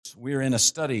We're in a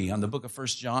study on the book of 1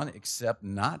 John, except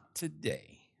not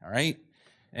today, all right?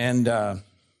 And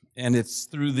it's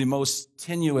through the most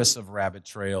tenuous of rabbit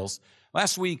trails.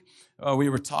 Last week, we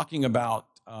were talking about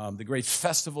the great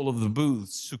festival of the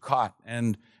booths, Sukkot,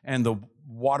 and the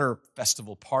water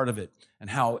festival part of it, and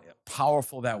how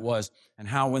powerful that was, and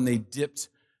how when they dipped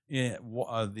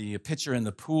the pitcher in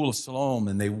the pool of Siloam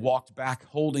and they walked back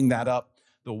holding that up,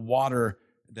 the water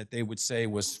that they would say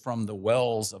was from the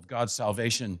wells of God's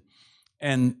salvation.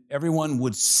 And everyone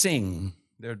would sing.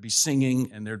 There'd be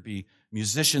singing, and there'd be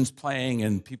musicians playing,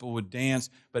 and people would dance.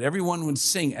 But everyone would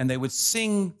sing, and they would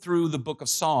sing through the book of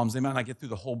Psalms. They might not get through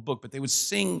the whole book, but they would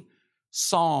sing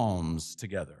psalms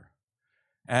together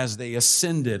as they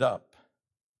ascended up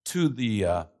to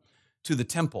the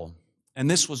temple.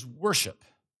 And this was worship.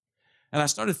 And I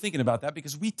started thinking about that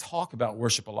because we talk about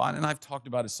worship a lot, and I've talked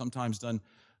about it sometimes, done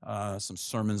some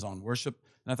sermons on worship.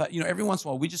 And I thought, every once in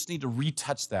a while, we just need to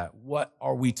retouch that. What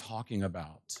are we talking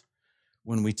about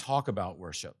when we talk about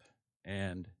worship?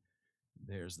 And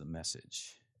there's the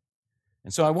message.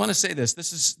 And so I want to say this.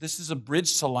 This is a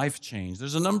bridge to life change.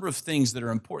 There's a number of things that are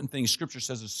important things Scripture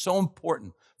says is so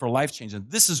important for life change,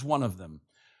 and this is one of them.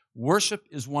 Worship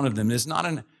is one of them. It's not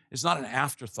an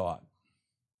afterthought.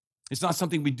 It's not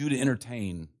something we do to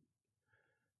entertain.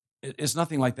 It's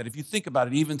nothing like that. If you think about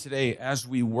it, even today as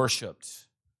we worshiped,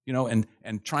 and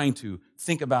trying to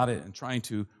think about it and trying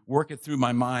to work it through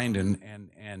my mind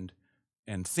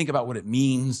and think about what it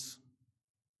means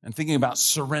and thinking about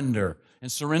surrender.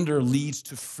 And surrender leads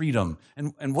to freedom.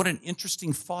 And what an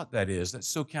interesting thought that is. That's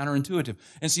so counterintuitive.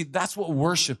 And see, that's what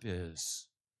worship is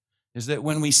that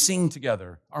when we sing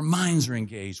together, our minds are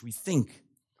engaged. We think.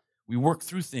 We work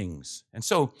through things. And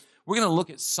so we're going to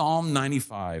look at Psalm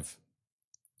 95.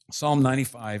 Psalm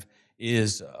 95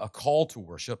 is a call to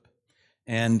worship,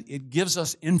 and it gives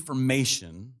us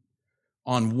information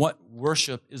on what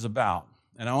worship is about.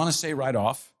 And I want to say right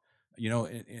off,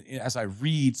 as I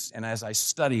read and as I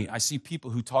study, I see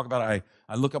people who talk about it.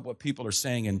 I look up what people are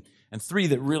saying, and three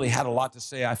that really had a lot to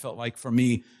say, I felt like, for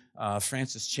me,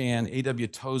 Francis Chan, A.W.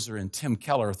 Tozer, and Tim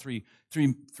Keller, three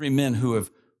men who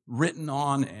have written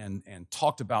on and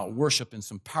talked about worship in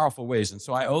some powerful ways. And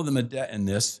so I owe them a debt in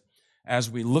this.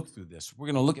 As we look through this, we're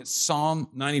going to look at Psalm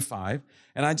 95,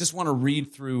 and I just want to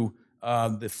read through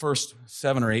the first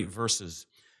 7 or 8 verses.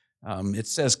 It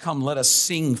says, "Come, let us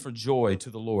sing for joy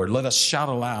to the Lord. Let us shout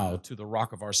aloud to the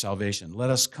rock of our salvation. Let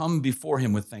us come before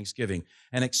him with thanksgiving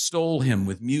and extol him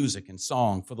with music and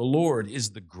song. For the Lord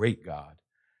is the great God,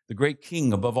 the great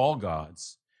King above all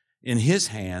gods. In his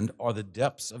hand are the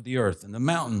depths of the earth, and the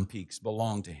mountain peaks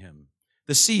belong to him.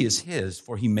 The sea is his,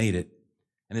 for he made it,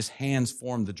 and his hands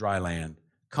formed the dry land.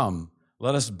 Come,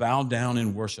 let us bow down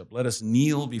in worship. Let us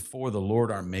kneel before the Lord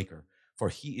our Maker, for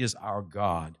he is our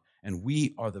God, and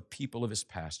we are the people of his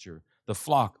pasture, the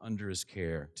flock under his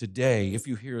care. Today, if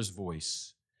you hear his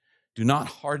voice, do not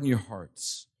harden your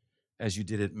hearts as you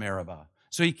did at Meribah."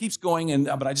 So he keeps going,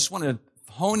 but I just want to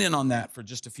hone in on that for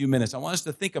just a few minutes. I want us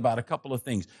to think about a couple of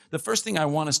things. The first thing I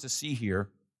want us to see here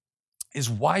is,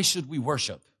 why should we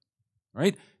worship?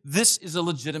 Right? This is a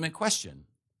legitimate question.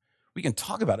 We can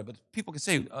talk about it, but people can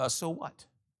say, so what?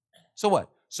 So what?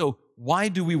 So why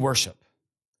do we worship?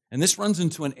 And this runs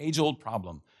into an age-old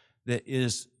problem that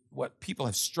is what people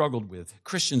have struggled with,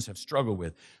 Christians have struggled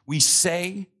with. We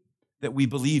say that we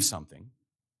believe something,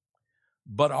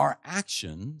 but our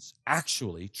actions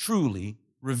actually, truly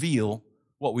reveal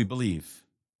what we believe.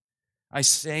 I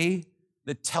say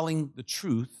that telling the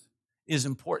truth is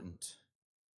important.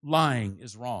 Lying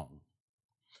is wrong.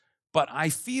 But I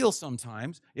feel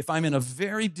sometimes, if I'm in a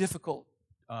very difficult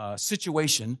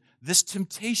situation, this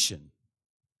temptation,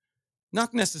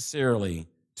 not necessarily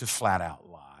to flat out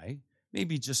lie,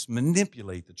 maybe just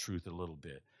manipulate the truth a little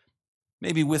bit,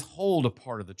 maybe withhold a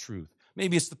part of the truth.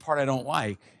 Maybe it's the part I don't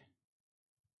like.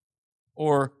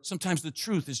 Or sometimes the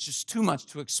truth is just too much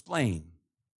to explain.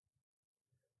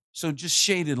 So just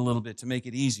shade it a little bit to make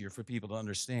it easier for people to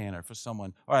understand, or for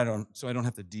someone, so I don't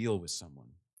have to deal with someone.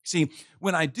 See,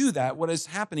 when I do that, what is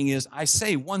happening is I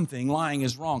say one thing, lying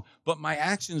is wrong, but my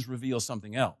actions reveal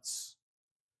something else.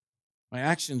 My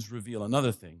actions reveal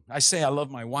another thing. I say I love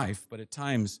my wife, but at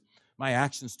times my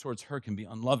actions towards her can be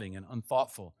unloving and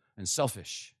unthoughtful and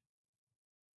selfish.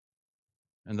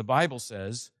 And the Bible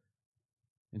says,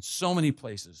 in so many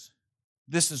places,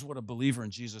 this is what a believer in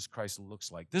Jesus Christ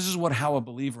looks like. This is how a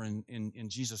believer in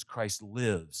Jesus Christ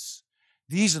lives.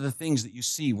 These are the things that you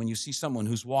see when you see someone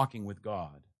who's walking with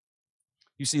God.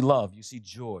 You see love, you see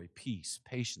joy, peace,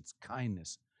 patience,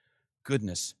 kindness,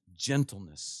 goodness,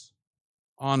 gentleness,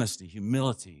 honesty,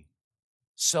 humility,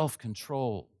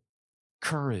 self-control,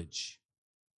 courage,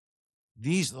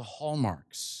 These are the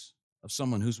hallmarks of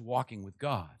someone who's walking with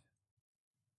God.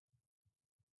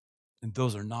 And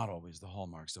those are not always the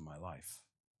hallmarks of my life.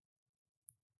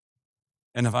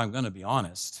 And if I'm going to be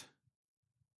honest,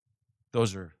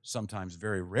 those are sometimes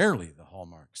very rarely the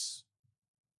hallmarks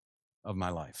of my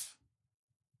life.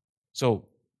 So,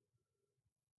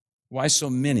 why so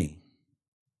many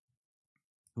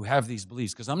who have these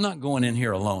beliefs? Because I'm not going in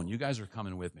here alone. You guys are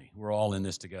coming with me. We're all in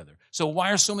this together. So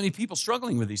why are so many people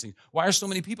struggling with these things? Why are so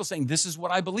many people saying, this is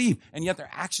what I believe, and yet their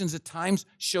actions at times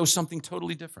show something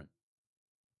totally different?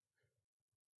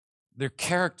 Their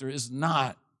character is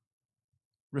not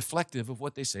reflective of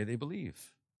what they say they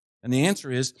believe. And the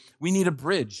answer is, we need a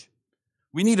bridge.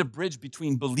 We need a bridge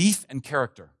between belief and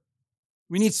character.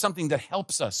 We need something that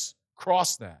helps us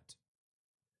cross that.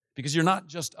 Because you're not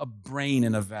just a brain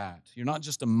in a vat. You're not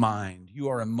just a mind. You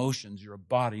are emotions, you're a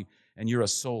body, and you're a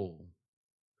soul.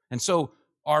 And so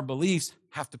our beliefs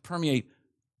have to permeate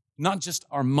not just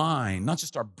our mind, not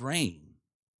just our brain.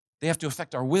 They have to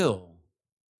affect our will.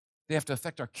 They have to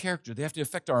affect our character. They have to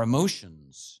affect our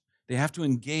emotions. They have to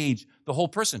engage the whole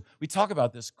person. We talk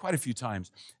about this quite a few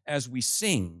times. As we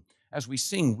sing,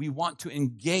 we want to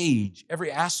engage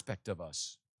every aspect of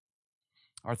us.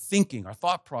 Our thinking, our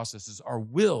thought processes, our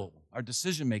will, our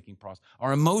decision-making process,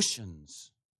 our emotions,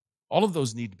 all of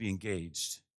those need to be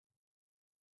engaged.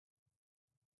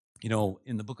 You know,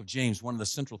 in the book of James, one of the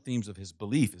central themes of his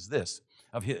belief is this,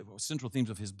 central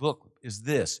themes of his book is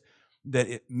this,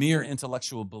 that mere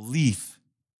intellectual belief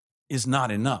is not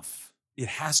enough. It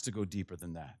has to go deeper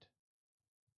than that.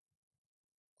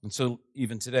 And so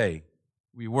even today,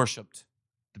 we worshiped.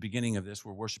 The beginning of this,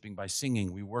 we're worshiping by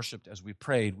singing. We worshiped as we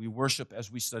prayed. We worship as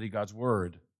we study God's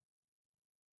word.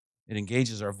 It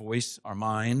engages our voice, our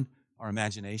mind, our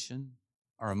imagination,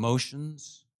 our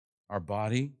emotions, our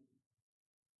body.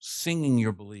 Singing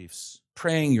your beliefs,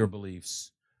 praying your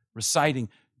beliefs, reciting,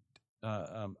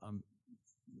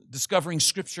 discovering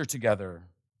Scripture together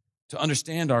to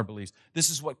understand our beliefs. This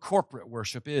is what corporate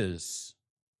worship is.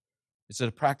 It's a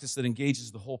practice that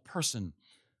engages the whole person.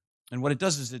 And what it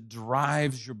does is it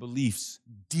drives your beliefs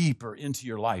deeper into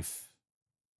your life.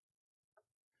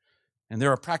 And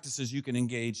there are practices you can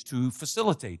engage to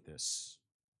facilitate this.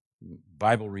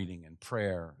 Bible reading and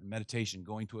prayer and meditation,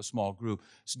 going to a small group,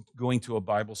 going to a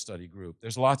Bible study group.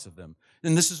 There's lots of them.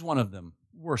 And this is one of them,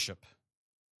 worship.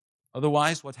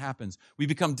 Otherwise, what happens? We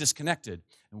become disconnected.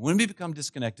 And when we become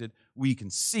disconnected, we can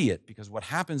see it, because what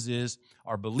happens is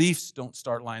our beliefs don't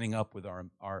start lining up with our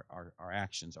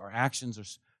actions. Our actions are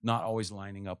not always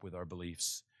lining up with our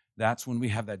beliefs. That's when we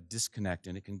have that disconnect,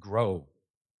 and it can grow.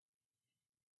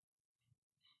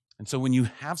 And so when you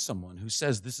have someone who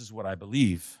says, this is what I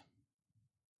believe,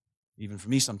 even for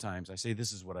me sometimes, I say,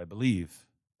 this is what I believe,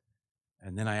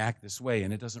 and then I act this way,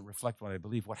 and it doesn't reflect what I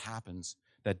believe, what happens?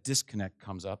 That disconnect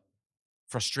comes up.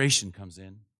 Frustration comes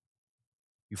in.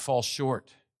 You fall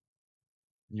short,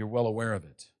 and you're well aware of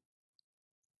it.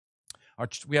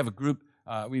 We have a group.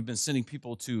 We've been sending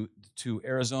people to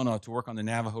Arizona to work on the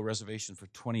Navajo reservation for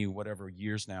 20 whatever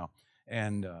years now.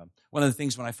 And one of the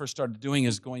things when I first started doing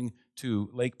is going to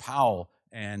Lake Powell,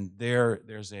 and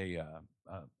there's a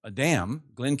dam,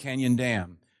 Glen Canyon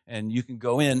Dam, and you can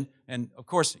go in. And of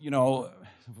course, you know,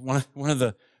 one of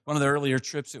the earlier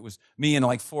trips, it was me and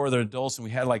like 4 other adults, and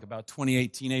we had like about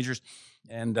 28 teenagers.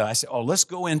 And I said, oh, let's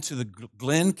go into the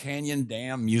Glen Canyon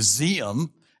Dam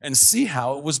Museum and see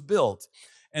how it was built.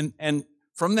 And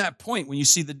from that point, when you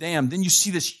see the dam, then you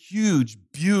see this huge,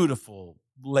 beautiful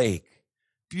lake,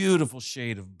 beautiful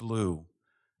shade of blue.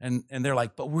 And they're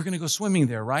like, but we're going to go swimming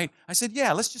there, right? I said,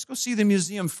 yeah, let's just go see the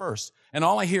museum first. And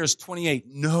all I hear is 28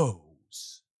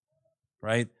 no's,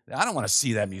 right? I don't want to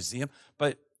see that museum,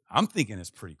 but I'm thinking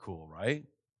it's pretty cool, right?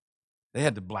 They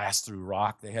had to blast through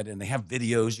rock. And they have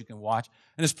videos you can watch.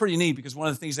 And it's pretty neat, because one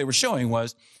of the things they were showing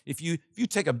was if you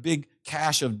take a big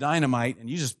cache of dynamite and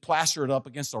you just plaster it up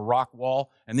against a rock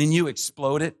wall and then you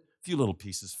explode it, a few little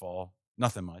pieces fall,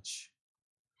 nothing much.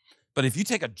 But if you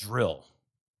take a drill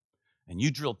and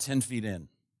you drill 10 feet in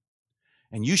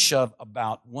and you shove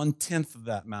about 1/10 of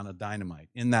that amount of dynamite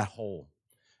in that hole,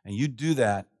 and you do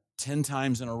that 10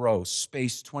 times in a row,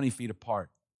 spaced 20 feet apart,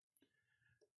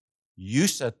 you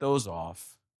set those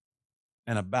off,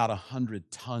 and about 100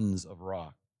 tons of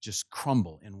rock just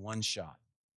crumble in one shot.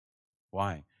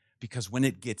 Why? Because when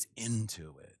it gets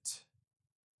into it,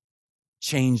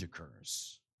 change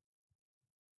occurs.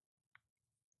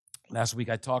 Last week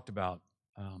I talked about,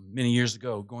 many years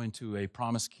ago, going to a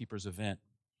Promise Keepers event,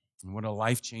 and what a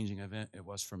life-changing event it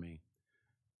was for me.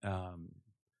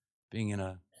 Being in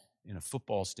a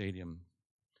football stadium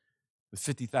with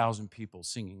 50,000 people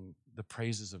singing the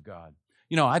praises of God.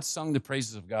 You know, I'd sung the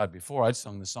praises of God before. I'd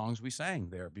sung the songs we sang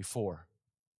there before.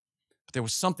 But there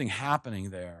was something happening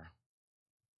there.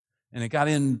 And it got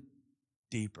in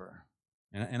deeper.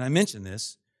 And I mentioned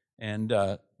this, and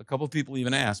a couple of people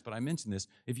even asked, but I mentioned this.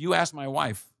 If you ask my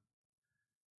wife,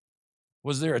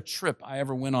 was there a trip I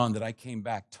ever went on that I came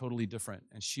back totally different?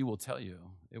 And she will tell you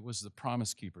it was the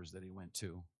Promise Keepers that he went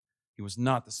to. He was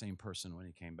not the same person when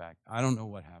he came back. I don't know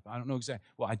what happened. I don't know exactly.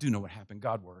 Well, I do know what happened.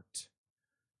 God worked.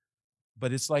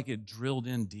 But it's like it drilled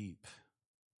in deep.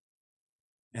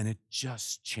 And it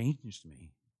just changed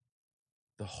me.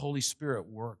 The Holy Spirit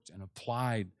worked and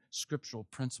applied scriptural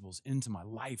principles into my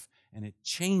life, and it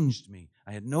changed me.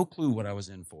 I had no clue what I was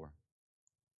in for.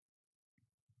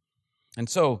 And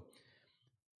so,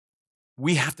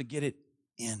 we have to get it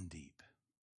in deep.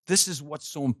 This is what's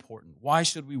so important. Why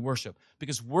should we worship?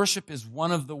 Because worship is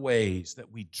one of the ways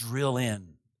that we drill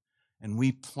in and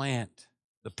we plant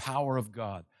the power of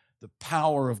God. The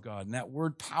power of God. And that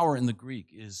word power in the Greek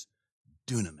is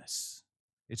dunamis.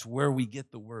 It's where we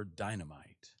get the word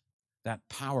dynamite. That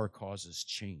power causes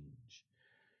change.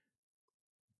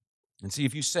 And see,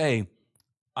 if you say,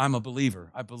 I'm a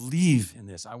believer, I believe in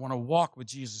this, I want to walk with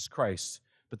Jesus Christ,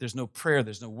 but there's no prayer,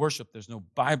 there's no worship, there's no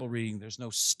Bible reading, there's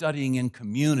no studying in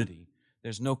community,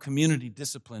 there's no community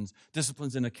disciplines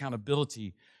in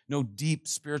accountability, no deep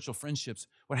spiritual friendships,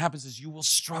 what happens is you will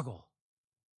struggle.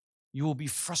 You will be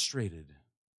frustrated.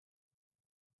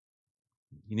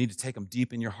 You need to take them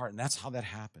deep in your heart, and that's how that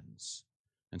happens.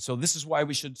 And so this is why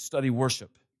we should study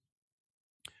worship.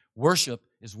 Worship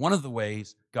is one of the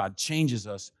ways God changes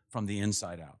us from the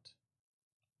inside out.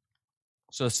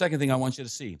 So the second thing I want you to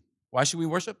see, why should we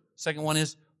worship? Second one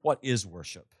is, what is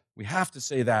worship? We have to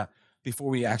say that before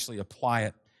we actually apply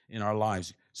it in our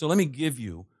lives. So let me give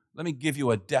you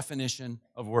a definition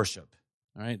of worship.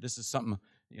 All right, this is something,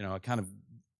 I kind of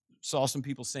saw some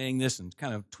people saying this and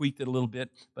kind of tweaked it a little bit,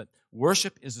 but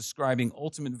worship is ascribing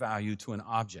ultimate value to an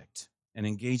object and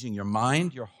engaging your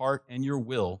mind, your heart, and your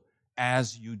will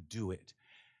as you do it.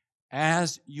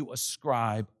 As you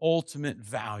ascribe ultimate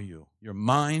value, your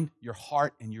mind, your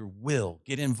heart, and your will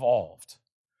get involved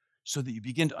so that you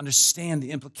begin to understand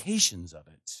the implications of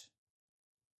it.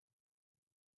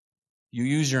 You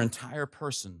use your entire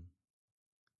person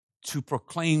to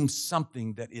proclaim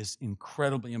something that is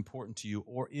incredibly important to you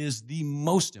or is the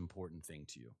most important thing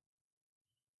to you.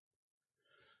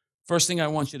 First thing I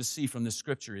want you to see from this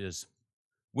scripture is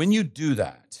when you do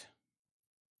that,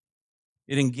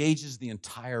 it engages the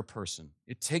entire person.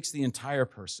 It takes the entire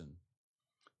person.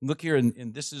 Look here,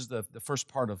 and this is the first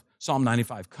part of Psalm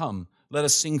 95. Come, let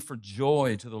us sing for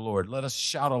joy to the Lord. Let us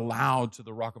shout aloud to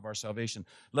the rock of our salvation.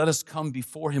 Let us come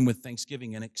before him with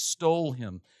thanksgiving and extol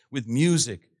him with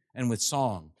music and with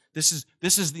song. This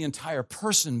is the entire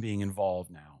person being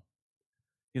involved now.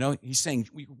 He's saying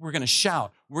we're going to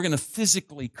shout. We're going to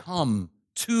physically come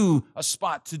to a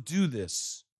spot to do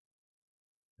this.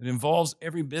 It involves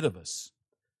every bit of us.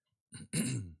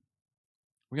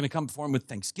 We're going to come before him with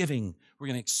thanksgiving. We're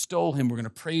going to extol him. We're going to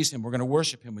praise him. We're going to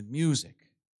worship him with music.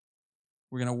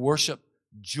 We're going to worship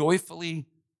joyfully,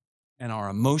 and our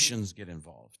emotions get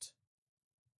involved.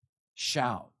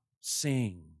 Shout,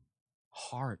 sing,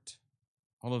 heart,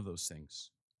 all of those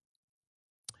things.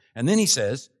 And then he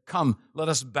says, come, let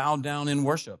us bow down in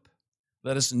worship.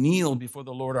 Let us kneel before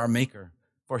the Lord our Maker,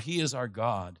 for he is our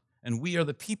God, and we are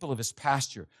the people of his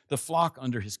pasture, the flock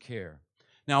under his care.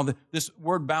 Now, this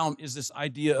word bow is this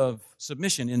idea of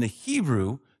submission. In the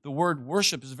Hebrew, the word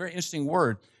worship is a very interesting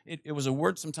word. It was a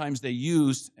word sometimes they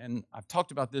used, and I've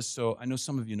talked about this, so I know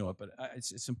some of you know it, but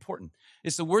it's important.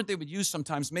 It's the word they would use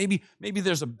sometimes. Maybe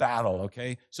there's a battle,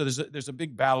 okay? So there's a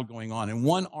big battle going on, and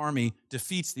one army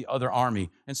defeats the other army.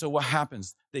 And so what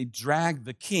happens? They drag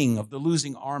the king of the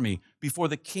losing army before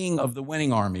the king of the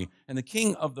winning army. And the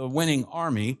king of the winning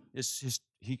army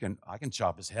I can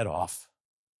chop his head off.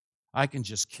 I can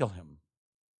just kill him,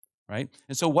 right?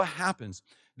 And so what happens?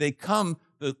 They come,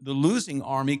 the losing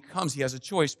army comes. He has a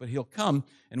choice, but he'll come,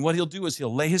 and what he'll do is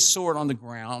he'll lay his sword on the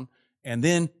ground, and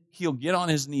then he'll get on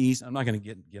his knees. I'm not going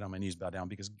to get on my knees, bow down,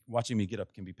 because watching me get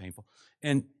up can be painful.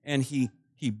 And he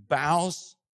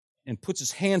bows and puts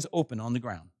his hands open on the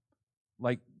ground,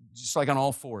 just like on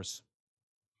all fours.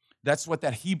 That's what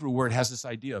that Hebrew word has this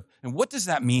idea of. And what does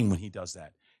that mean when he does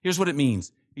that? Here's what it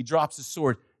means. He drops his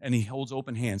sword and he holds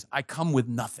open hands. I come with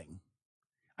nothing.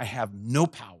 I have no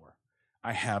power.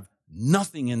 I have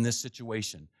nothing in this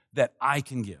situation that I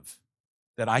can give,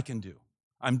 that I can do.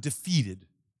 I'm defeated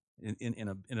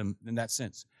in that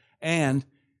sense. And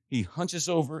he hunches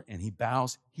over and he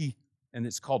bows. And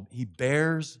it's called, he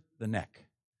bears the neck.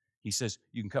 He says,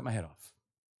 you can cut my head off.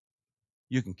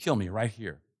 You can kill me right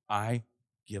here. I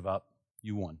Give up.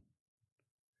 You won.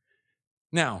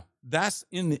 Now, that's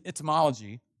in the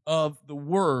etymology of the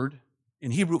word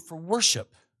in Hebrew for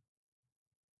worship.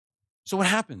 So what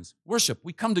happens? Worship.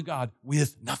 We come to God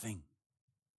with nothing.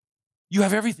 You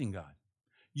have everything, God.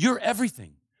 You're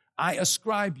everything. I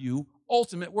ascribe you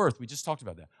ultimate worth. We just talked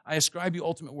about that. I ascribe you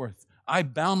ultimate worth. I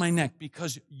bow my neck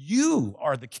because you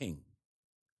are the king.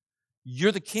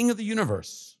 You're the king of the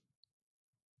universe.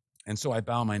 And so I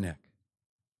bow my neck.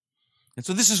 And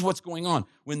so this is what's going on.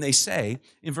 When they say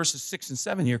in verses 6 and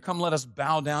 7 here, come let us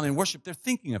bow down and worship, they're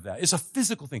thinking of that. It's a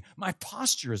physical thing. My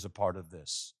posture is a part of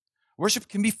this. Worship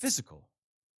can be physical.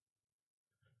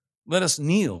 Let us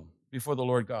kneel before the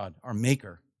Lord God, our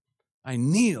Maker. I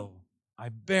kneel, I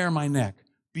bare my neck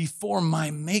before my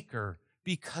Maker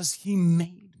because he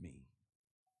made me.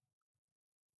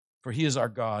 For he is our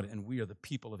God, and we are the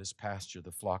people of his pasture,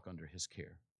 the flock under his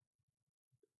care.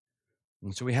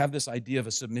 And so we have this idea of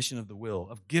a submission of the will,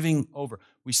 of giving over.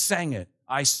 We sang it,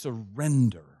 I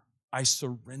surrender, I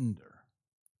surrender.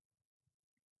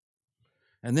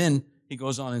 And then he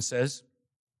goes on and says,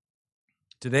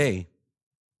 today,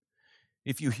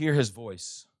 if you hear his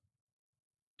voice,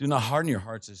 do not harden your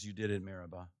hearts as you did at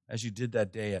Meribah, as you did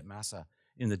that day at Massah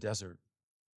in the desert,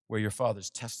 where your fathers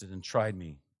tested and tried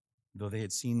me, though they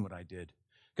had seen what I did.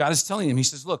 God is telling them, he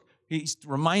says, look, he's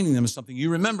reminding them of something. You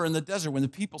remember in the desert when the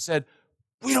people said,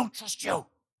 we don't trust you.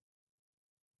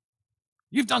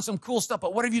 You've done some cool stuff,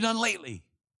 but what have you done lately?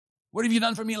 What have you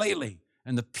done for me lately?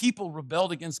 And the people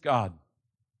rebelled against God.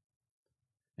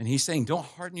 And he's saying, don't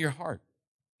harden your heart.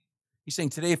 He's saying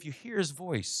today, if you hear his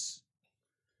voice,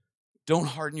 don't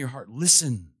harden your heart.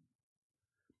 Listen.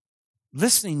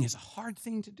 Listening is a hard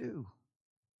thing to do.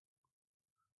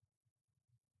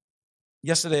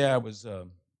 Yesterday, I was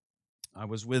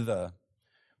with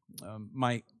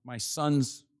my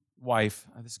son's wife.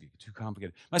 This is getting too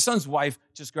complicated. My son's wife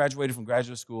just graduated from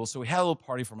graduate school, so we had a little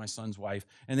party for my son's wife,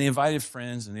 and they invited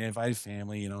friends and they invited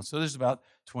family. So there's about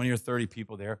 20 or 30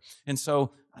 people there. And so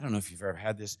I don't know if you've ever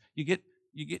had this. You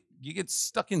get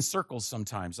stuck in circles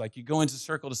sometimes. Like you go into a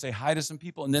circle to say hi to some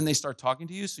people, and then they start talking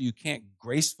to you, so you can't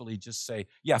gracefully just say,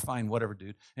 yeah, fine, whatever,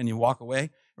 dude, and you walk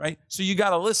away, right? So you got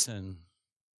to listen.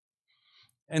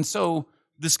 And so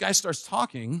this guy starts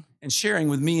talking and sharing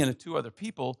with me and two other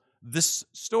people this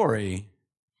story.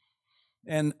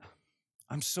 And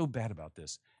I'm so bad about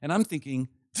this. And I'm thinking,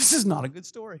 this is not a good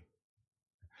story.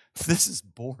 This is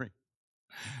boring.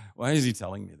 Why is he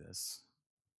telling me this?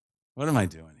 What am I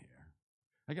doing here?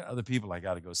 I got other people I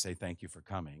got to go say thank you for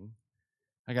coming.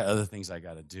 I got other things I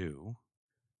got to do.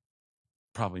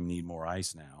 Probably need more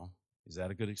ice now. Is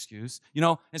that a good excuse?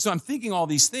 And so I'm thinking all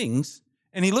these things,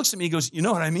 and he looks at me, he goes, you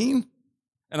know what I mean?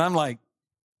 And I'm like,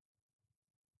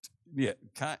 yeah,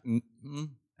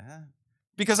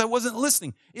 because I wasn't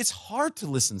listening. It's hard to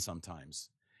listen sometimes.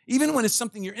 Even when it's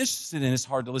something you're interested in, it's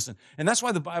hard to listen. And that's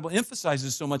why the Bible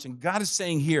emphasizes so much. And God is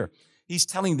saying here, he's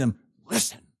telling them,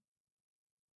 listen.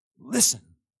 Listen.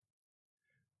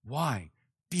 Why?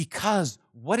 Because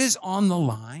what is on the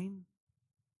line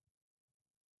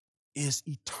is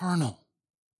eternal.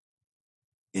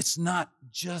 It's not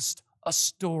just a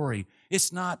story.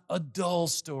 It's not a dull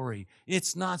story.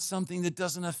 It's not something that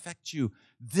doesn't affect you.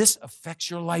 This affects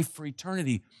your life for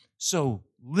eternity. So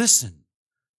listen.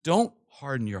 Don't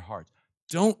harden your heart.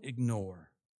 Don't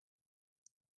ignore.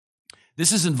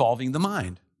 This is involving the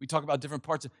mind. We talk about different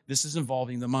parts. This is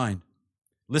involving the mind.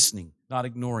 Listening, not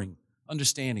ignoring,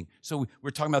 understanding. So we're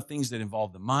talking about things that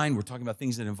involve the mind. We're talking about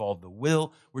things that involve the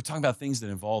will. We're talking about things that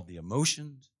involve the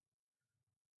emotions.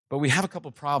 But we have a couple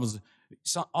of problems.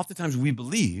 Oftentimes we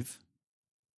believe,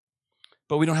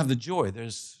 but we don't have the joy.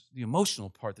 There's the emotional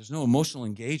part. There's no emotional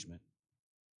engagement.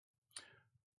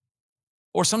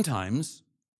 Or sometimes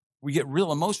we get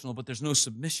real emotional, but there's no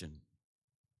submission.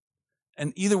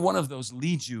 And either one of those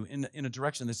leads you in a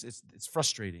direction that's it's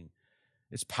frustrating.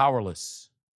 It's powerless.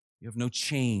 You have no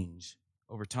change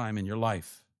over time in your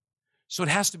life. So it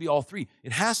has to be all three.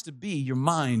 It has to be your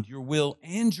mind, your will,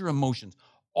 and your emotions.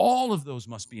 All of those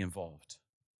must be involved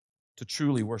to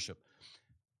truly worship.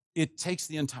 It takes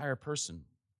the entire person.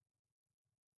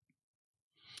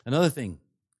 Another thing,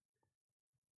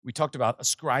 we talked about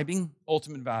ascribing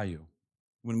ultimate value.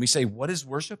 When we say, what is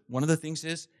worship? One of the things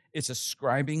is, it's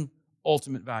ascribing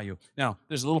ultimate value. Now,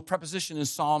 there's a little preposition in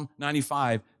Psalm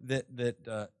 95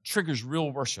 that triggers real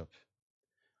worship.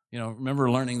 Remember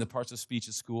learning the parts of speech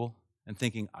at school and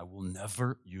thinking, I will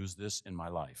never use this in my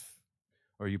life.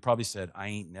 Or you probably said, I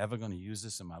ain't never going to use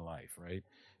this in my life, right?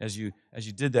 As you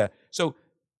did that. So,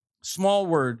 small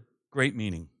word, great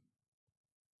meaning.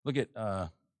 Look at, let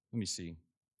me see,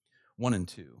 1 and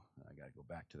 2. I got to go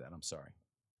back to that. I'm sorry.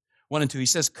 1 and 2. He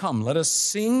says, come, let us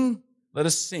sing. Let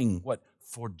us sing. What?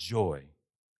 For joy.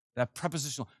 That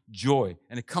prepositional joy.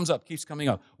 And it comes up, keeps coming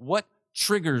up. What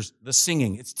triggers the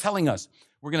singing? It's telling us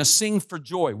we're going to sing for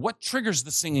joy. What triggers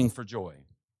the singing for joy?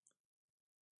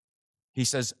 He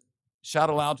says, shout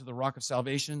aloud to the rock of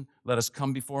salvation. Let us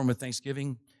come before him with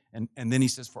thanksgiving. And then he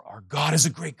says, for our God is a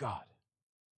great God.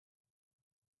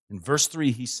 In verse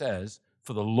 3, he says,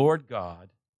 for the Lord God,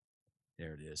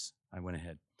 there it is. I went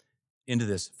ahead into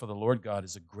this. For the Lord God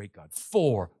is a great God.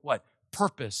 For what?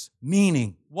 Purpose,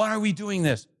 meaning. Why are we doing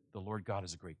this? The Lord God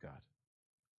is a great God.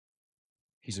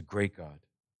 He's a great God.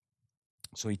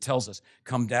 So he tells us,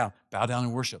 come down, bow down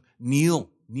and worship. Kneel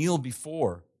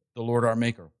before the Lord our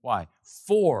Maker. Why?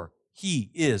 For he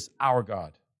is our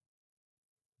God.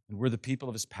 And we're the people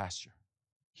of his pasture.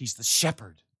 He's the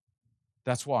shepherd.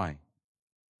 That's why.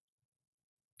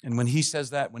 And when he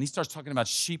says that, when he starts talking about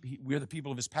sheep, we're the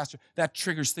people of his pasture, that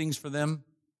triggers things for them.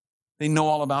 They know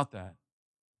all about that.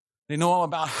 They know all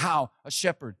about how a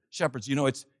shepherds, you know,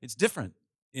 it's different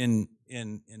in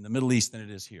the Middle East than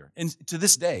it is here. And to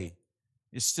this day,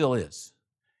 it still is.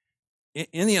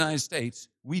 In the United States,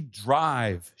 we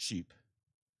drive sheep.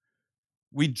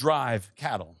 We drive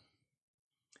cattle.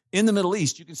 In the Middle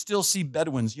East, you can still see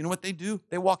Bedouins. You know what they do?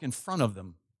 They walk in front of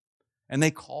them, and they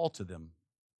call to them.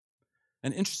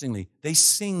 And interestingly, they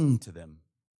sing to them,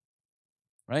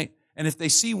 right? And if they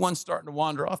see one starting to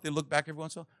wander off, they look back every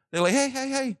once in a while. They're like,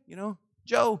 hey, you know,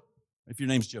 Joe. If your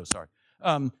name's Joe, sorry.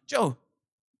 Joe,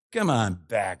 come on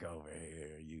back over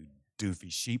here, you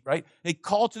doofy sheep, right? They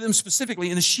call to them specifically,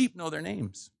 and the sheep know their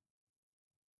names.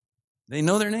 They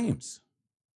know their names.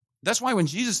 That's why when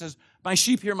Jesus says, my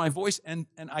sheep hear my voice and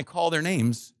I call their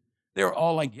names, they're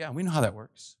all like, yeah, we know how that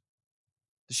works.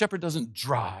 The shepherd doesn't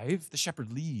drive, the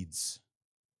shepherd leads.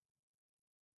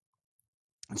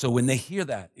 And so when they hear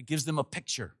that, it gives them a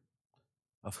picture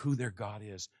of who their God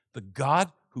is. The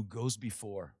God who goes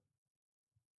before.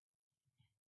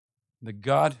 The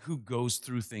God who goes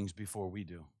through things before we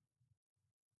do.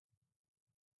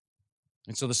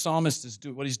 And so the psalmist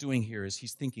what he's doing here is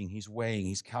he's thinking, he's weighing,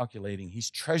 he's calculating, he's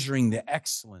treasuring the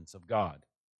excellence of God.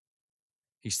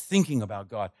 He's thinking about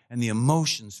God, and the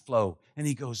emotions flow, and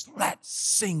he goes, let's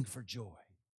sing for joy.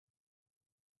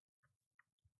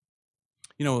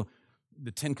 You know,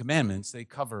 the Ten Commandments, they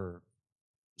cover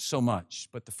so much,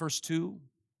 but the first two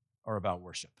are about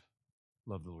worship.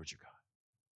 Love the Lord your God.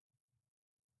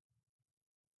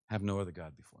 Have no other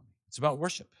God before me. It's about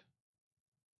worship.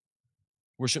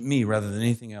 Worship me rather than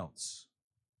anything else.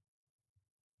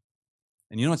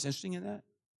 And you know what's interesting in that?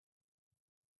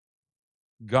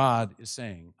 God is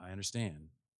saying, I understand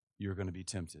you're going to be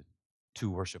tempted to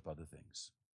worship other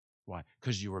things. Why?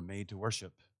 Because you were made to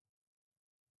worship.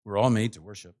 We're all made to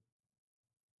worship.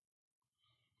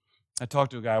 I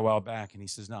talked to a guy a while back, and he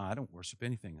says, no, I don't worship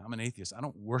anything. I'm an atheist. I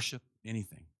don't worship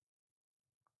anything.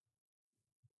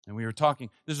 And we were talking,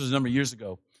 this was a number of years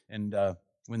ago, and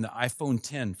when the iPhone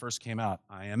 10 first came out,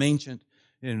 I am ancient,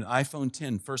 and the iPhone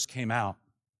 10 first came out,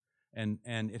 and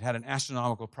it had an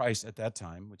astronomical price at that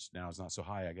time, which now is not so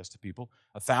high, I guess, to people,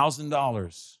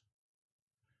 $1,000.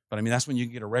 But I mean, that's when you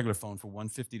can get a regular phone for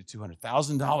 $150 to $200.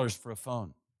 $1,000 for a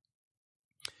phone.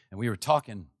 And we were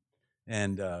talking,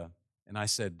 and I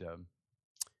said,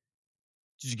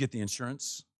 did you get the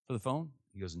insurance for the phone?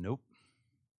 He goes, nope.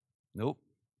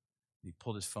 He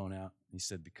pulled his phone out, and he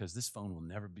said, because this phone will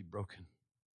never be broken.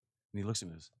 And he looks at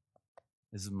me and goes,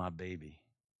 this is my baby.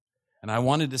 And I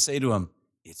wanted to say to him,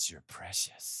 it's your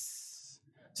precious.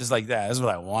 Just like that. That's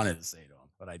what I wanted to say to him,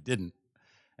 but I didn't.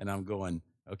 And I'm going,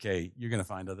 okay, you're going to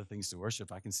find other things to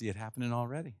worship. I can see it happening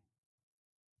already.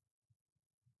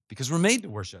 Because we're made to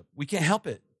worship. We can't help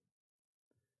it.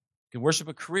 We can worship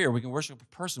a career. We can worship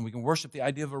a person. We can worship the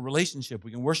idea of a relationship.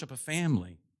 We can worship a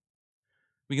family.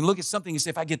 We can look at something and say,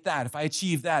 if I get that, if I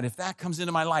achieve that, if that comes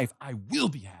into my life, I will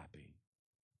be happy.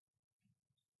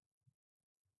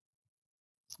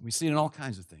 We see it in all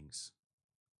kinds of things.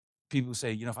 People who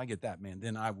say, if I get that, man,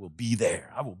 then I will be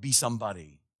there. I will be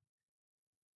somebody.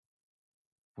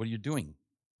 What are you doing?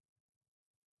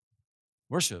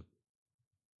 Worship.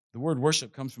 The word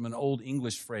worship comes from an old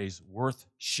English phrase, worth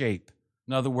shape.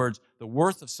 In other words, the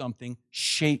worth of something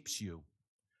shapes you.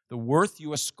 The worth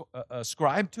you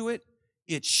ascribe to it,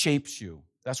 it shapes you.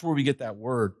 That's where we get that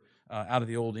word out of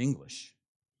the old English.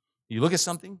 You look at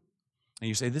something and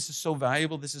you say, this is so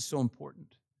valuable, this is so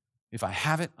important. If I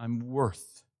have it, I'm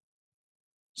worth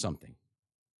something.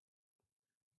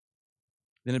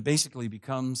 Then it basically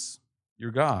becomes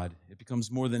your God. It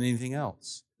becomes more than anything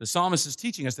else. The psalmist is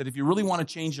teaching us that if you really want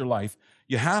to change your life,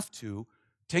 you have to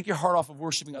take your heart off of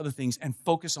worshiping other things and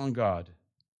focus on God.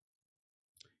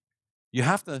 You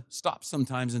have to stop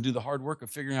sometimes and do the hard work of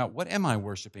figuring out, what am I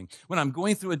worshiping? When I'm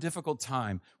going through a difficult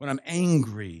time, when I'm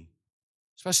angry,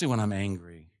 especially when I'm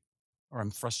angry or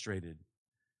I'm frustrated,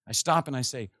 I stop and I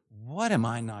say, what am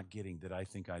I not getting that I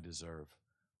think I deserve?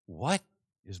 What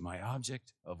is my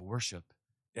object of worship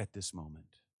at this moment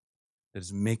that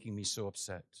is making me so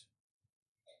upset?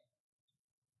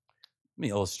 Let me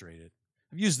illustrate it.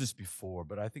 I've used this before,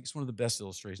 but I think it's one of the best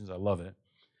illustrations. I love it.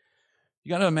 You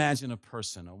got to imagine a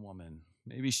person, a woman.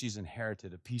 Maybe she's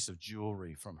inherited a piece of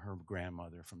jewelry from her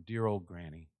grandmother, from dear old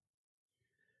Granny.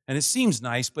 And it seems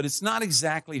nice, but it's not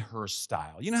exactly her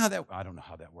style. You know how that, I don't know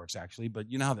how that works actually,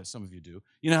 but you know how that, some of you do.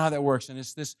 You know how that works. And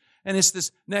it's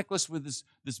this necklace with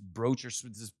this brooch or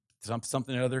this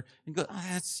something or other. And you go,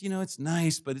 that's, it's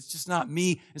nice, but it's just not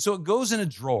me. And so it goes in a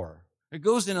drawer. It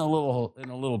goes in a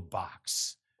little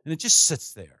box. And it just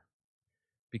sits there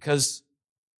because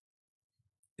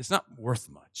it's not worth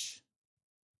much,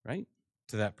 right,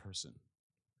 to that person.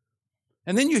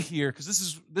 And then you hear, because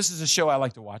this is a show I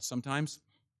like to watch sometimes,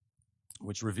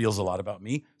 which reveals a lot about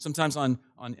me. Sometimes on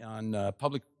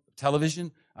public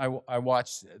television, I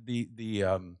watch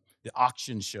the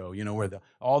auction show, where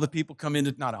all the people come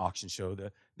into, not auction show,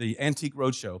 the Antique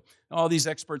Roadshow. All these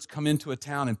experts come into a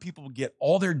town and people get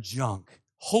all their junk,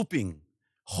 hoping,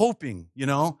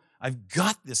 I've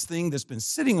got this thing that's been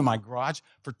sitting in my garage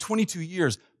for 22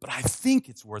 years, but I think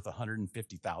it's worth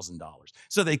 $150,000.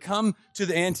 So they come to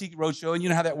the Antique Roadshow, and you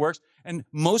know how that works. And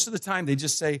most of the time they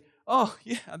just say, oh,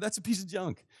 yeah, that's a piece of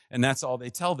junk. And that's all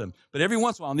they tell them. But every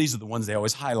once in a while, and these are the ones they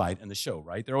always highlight in the show,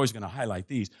 right? They're always going to highlight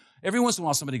these. Every once in a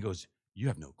while, somebody goes, you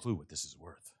have no clue what this is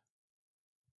worth.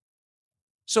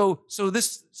 So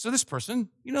this person,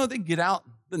 they get out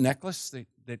the necklace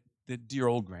that dear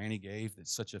old Granny gave,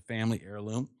 that's such a family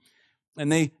heirloom, and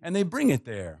they bring it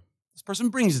there. This person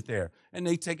brings it there, and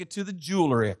they take it to the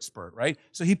jeweler expert, right?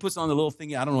 So he puts on the little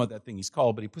thing, I don't know what that thing he's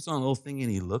called, but he puts on a little thing, and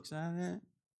he looks at it,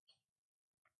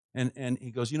 and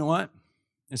he goes, you know what?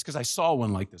 It's because I saw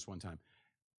one like this one time.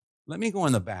 Let me go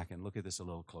in the back and look at this a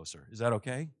little closer. Is that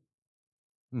okay?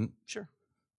 Sure.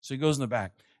 So he goes in the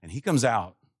back, and he comes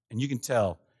out, and you can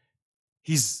tell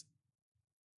he's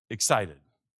excited.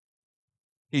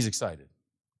 He's excited.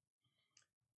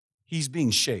 He's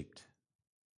being shaped,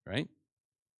 right?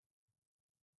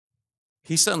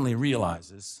 He suddenly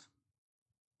realizes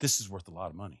this is worth a lot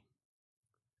of money.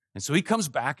 And so he comes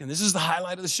back, and this is the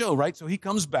highlight of the show, right? So he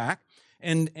comes back,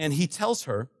 and he tells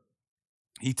her,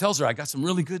 I got some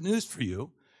really good news for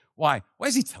you. Why? Why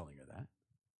is he telling her that?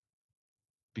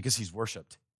 Because he's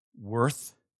worshiped.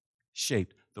 Worth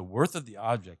shaped. The worth of the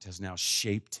object has now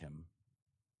shaped him.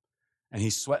 And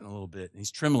he's sweating a little bit, and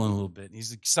he's trembling a little bit, and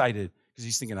he's excited because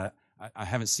he's thinking, I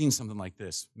haven't seen something like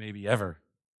this, maybe ever.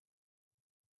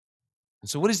 And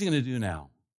so what is he going to do now?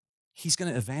 He's going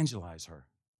to evangelize her.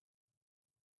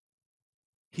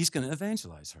 He's going to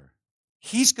evangelize her.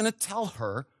 He's going to tell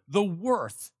her the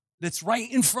worth that's right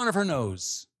in front of her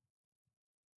nose.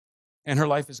 And her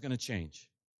life is going to change.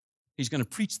 He's going to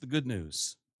preach the good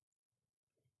news.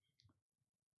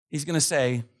 He's going to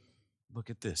say, look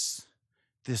at this.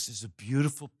 This is a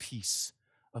beautiful piece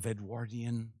of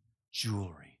Edwardian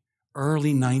jewelry.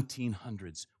 Early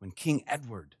 1900s, when King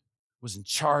Edward was in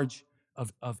charge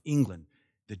of England,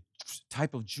 the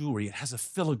type of jewelry, it has a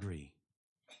filigree.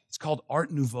 It's called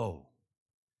Art Nouveau,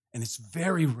 and it's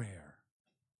very rare.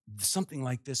 Something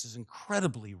like this is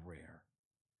incredibly rare.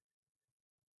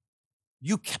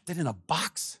 You kept it in a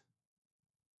box?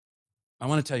 I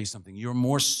want to tell you something. You're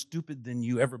more stupid than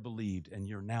you ever believed, and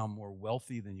you're now more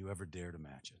wealthy than you ever dared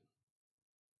imagine.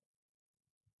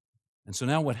 And so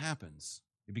now what happens?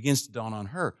 It begins to dawn on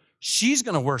her. She's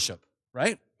going to worship,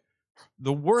 right?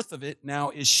 The worth of it now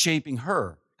is shaping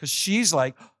her, because she's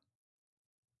like,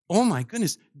 oh my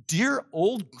goodness, dear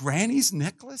old Granny's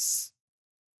necklace?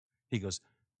 He goes,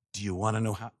 do you want to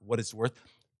know what it's worth?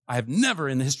 I have never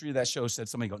in the history of that show said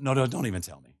somebody go, no, don't even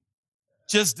tell me.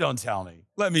 Just don't tell me.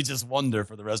 Let me just wonder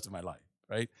for the rest of my life,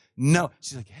 right? No.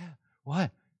 She's like, yeah,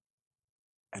 what?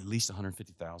 At least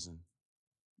 $150,000,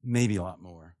 maybe a lot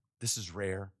more. This is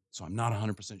rare, so I'm not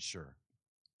 100% sure.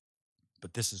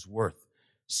 But this is worth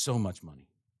so much money.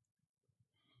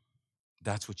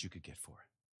 That's what you could get for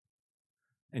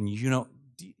it. And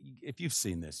if you've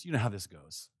seen this, you know how this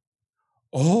goes.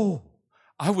 Oh,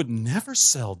 I would never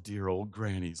sell dear old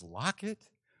Granny's locket.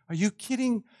 Are you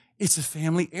kidding? It's a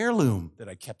family heirloom that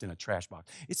I kept in a trash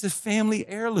box. It's a family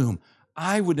heirloom.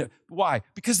 Why?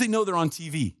 Because they know they're on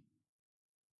TV.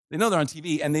 They know they're on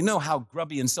TV, and they know how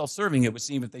grubby and self-serving it would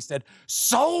seem if they said,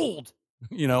 sold,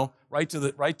 right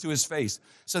to his face.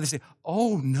 So they say,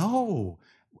 oh, no,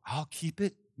 I'll keep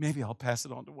it. Maybe I'll pass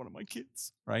it on to one of my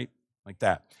kids, right? like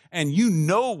that. And you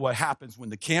know what happens when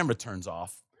the camera turns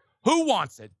off. Who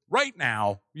wants it right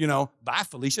now? Bye,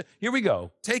 Felicia. Here we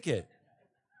go. Take it.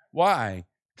 Why?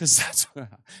 Because that's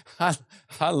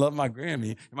I love my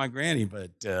granny, but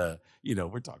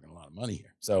we're talking a lot of money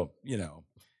here. So,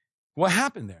 what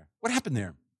happened there? What happened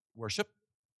there? Worship.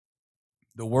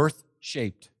 The worth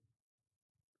shaped.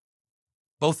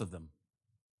 Both of them.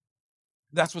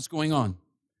 That's what's going on.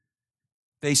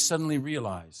 They suddenly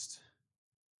realized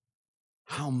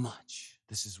how much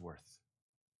this is worth.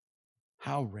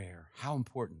 How rare, how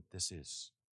important this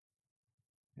is.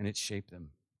 And it shaped them.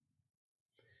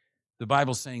 The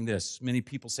Bible's saying this. Many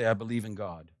people say, I believe in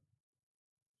God.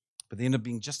 But they end up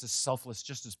being just as selfless,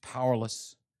 just as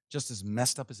powerless, just as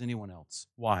messed up as anyone else.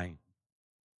 Why?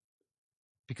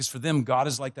 Because for them, God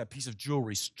is like that piece of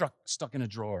jewelry stuck in a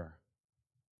drawer.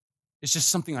 It's just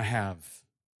something I have.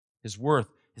 His worth,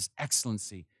 His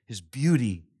excellency, His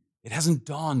beauty, it hasn't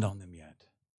dawned on them yet.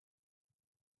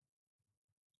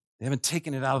 They haven't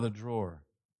taken it out of the drawer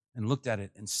and looked at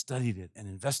it and studied it and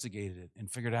investigated it and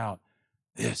figured out,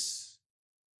 this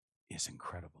is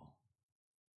incredible.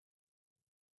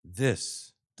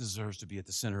 This deserves to be at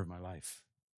the center of my life.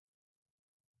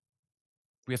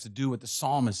 We have to do what the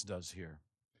psalmist does here.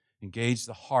 Engage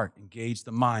the heart, engage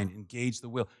the mind, engage the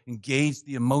will, engage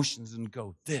the emotions and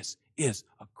go, this is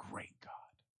a great God.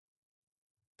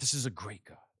 This is a great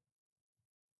God.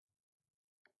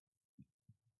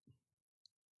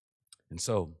 And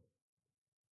so,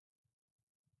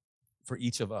 for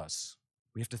each of us,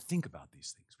 we have to think about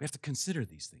these things. We have to consider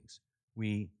these things.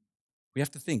 We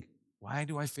have to think, why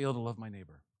do I fail to love my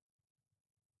neighbor?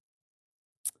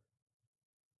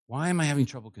 Why am I having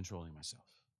trouble controlling myself?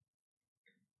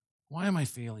 Why am I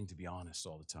failing to be honest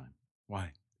all the time?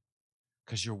 Why?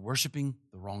 Because you're worshiping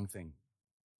the wrong thing.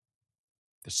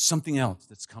 There's something else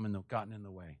that's gotten in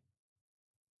the way.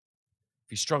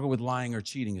 If you struggle with lying or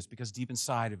cheating, it's because deep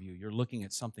inside of you, you're looking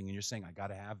at something and you're saying, I got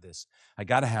to have this. I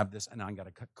got to have this, and I got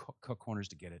to cut corners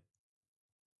to get it.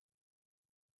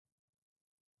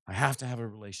 I have to have a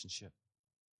relationship.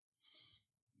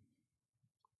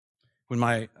 When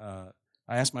I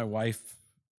asked my wife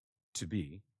to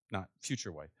be, not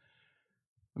future wife,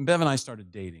 when Bev and I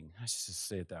started dating, I should just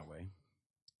say it that way,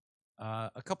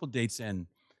 a couple dates in,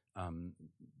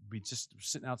 we just were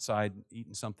sitting outside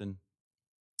eating something,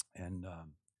 and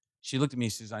she looked at me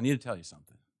and says, I need to tell you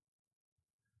something.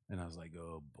 And I was like,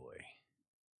 oh boy,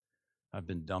 I've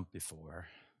been dumped before.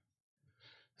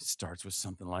 It starts with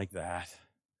something like that,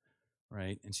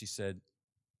 right? And she said,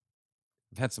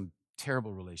 I've had some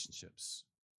terrible relationships.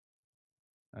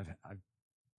 I've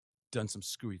done some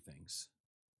screwy things,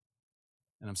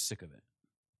 and I'm sick of it.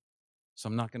 So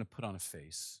I'm not going to put on a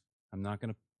face. I'm not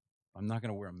going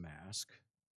to wear a mask.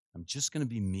 I'm just going to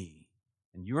be me,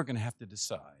 and you are going to have to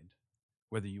decide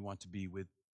whether you want to be with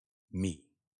me.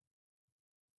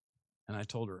 And I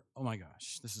told her, oh my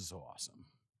gosh, this is so awesome.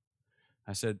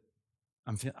 I said,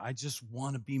 I just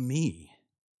want to be me.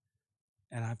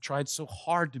 And I've tried so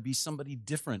hard to be somebody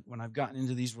different when I've gotten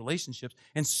into these relationships.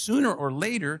 And sooner or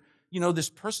later, this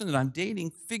person that I'm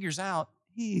dating figures out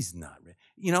he's not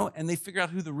real, and they figure out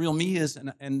who the real me is.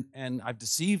 And I've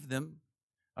deceived them.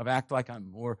 I've acted like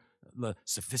I'm more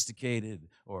sophisticated,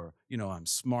 or, I'm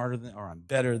smarter than, or I'm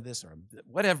better at this, or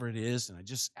whatever it is. And I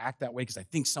just act that way because I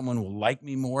think someone will like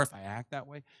me more if I act that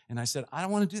way. And I said, I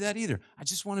don't want to do that either. I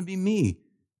just want to be me.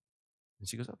 And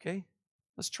she goes, okay,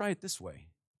 let's try it this way.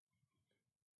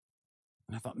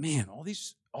 And I thought, man, all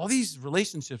these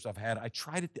relationships I've had, I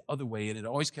tried it the other way, and it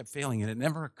always kept failing, and it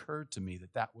never occurred to me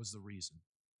that was the reason.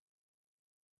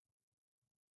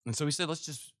 And so we said, let's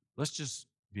just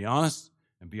be honest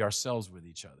and be ourselves with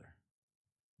each other.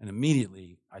 And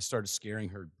immediately, I started scaring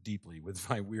her deeply with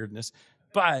my weirdness,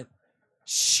 but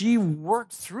she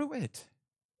worked through it.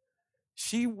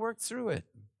 She worked through it.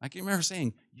 I can remember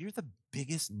saying, you're the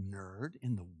biggest nerd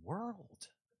in the world.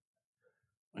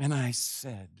 And I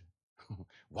said,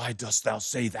 why dost thou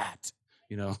say that?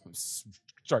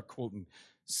 Start quoting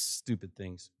stupid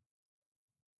things.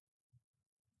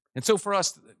 And so for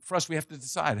us, we have to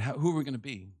decide who we're going to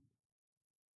be.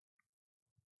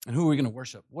 And who are we going to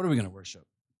worship? What are we going to worship?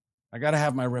 I got to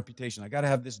have my reputation. I got to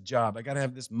have this job. I got to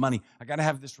have this money. I got to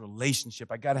have this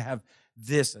relationship. I got to have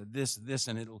this,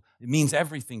 and it means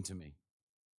everything to me.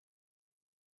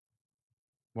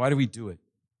 Why do we do it?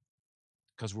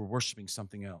 Because we're worshiping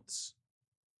something else.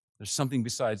 There's something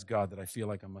besides God that I feel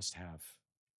like I must have.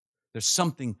 There's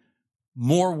something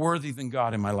more worthy than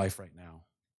God in my life right now.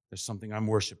 There's something I'm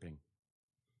worshiping.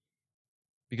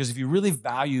 Because if you really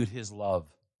valued His love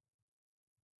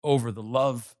over the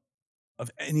love of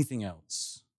anything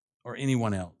else or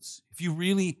anyone else, if you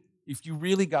really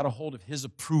really got a hold of his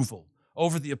approval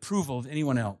over the approval of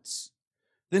anyone else,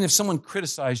 then if someone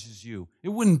criticizes you, it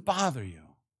wouldn't bother you.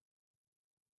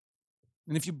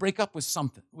 And if you break up with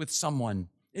someone,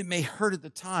 it may hurt at the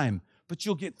time, but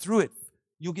you'll get through it.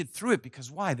 You'll get through it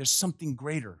because why? There's something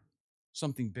greater,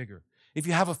 something bigger. If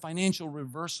you have a financial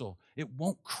reversal, it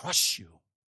won't crush you.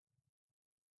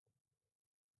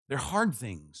 They're hard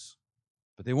things,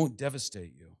 but they won't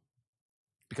devastate you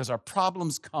because our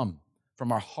problems come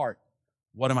from our heart.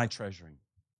 What am I treasuring?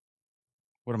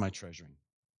 What am I treasuring?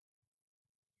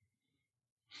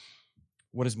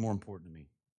 What is more important to me?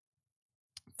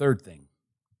 Third thing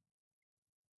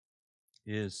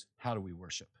is, how do we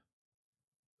worship?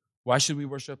 Why should we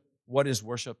worship? What is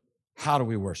worship? How do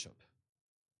we worship?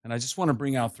 And I just want to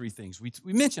bring out three things.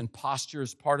 We mentioned posture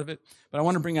as part of it, but I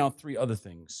want to bring out three other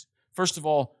things. First of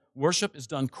all, worship is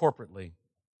done corporately.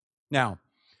 Now,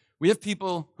 we have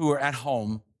people who are at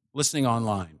home listening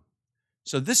online.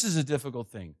 So this is a difficult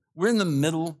thing. We're in the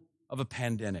middle of a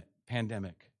pandemic.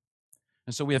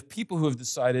 And so we have people who have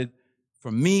decided,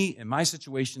 for me, in my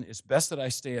situation, it's best that I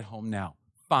stay at home now.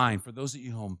 Fine. For those of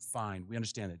you home, fine. We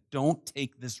understand it. Don't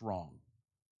take this wrong.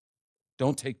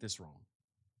 Don't take this wrong.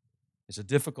 It's a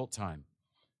difficult time.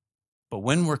 But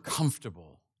when you're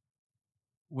comfortable,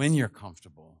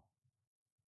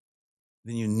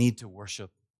 then you need to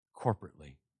worship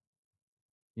corporately.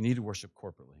 You need to worship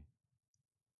corporately.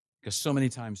 Because so many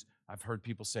times I've heard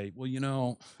people say,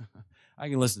 well, I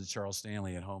can listen to Charles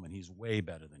Stanley at home and he's way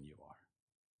better than you are.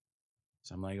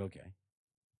 So I'm like, okay,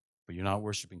 but you're not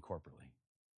worshiping corporately.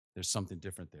 There's something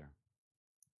different there.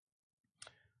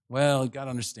 Well, you got to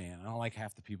understand, I don't like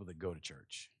half the people that go to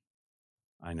church.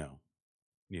 I know.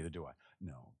 Neither do I.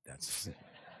 No, that's...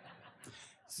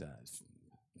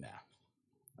 nah.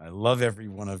 I love every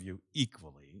one of you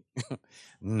equally.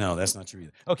 No, that's not true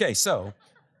either. Okay, so,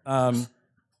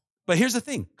 but here's the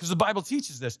thing, because the Bible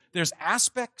teaches this. There's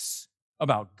aspects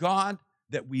about God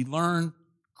that we learn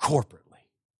corporately,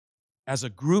 as a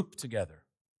group together.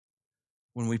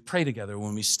 When we pray together,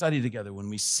 when we study together, when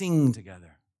we sing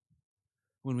together,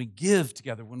 when we give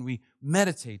together, when we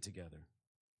meditate together.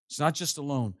 It's not just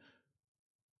alone.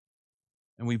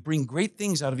 And we bring great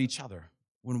things out of each other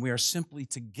when we are simply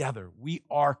together. We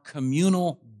are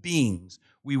communal beings.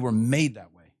 We were made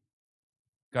that way.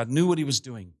 God knew what he was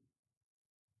doing.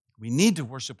 We need to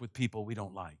worship with people we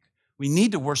don't like. We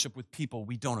need to worship with people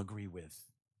we don't agree with.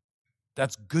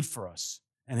 That's good for us,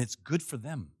 and it's good for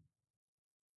them.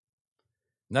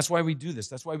 And that's why we do this.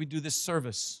 That's why we do this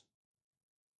service.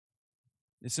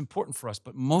 It's important for us,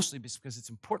 but mostly because it's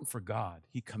important for God.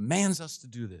 He commands us to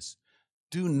do this.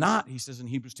 Do not, he says in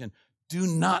Hebrews 10, do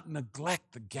not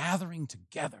neglect the gathering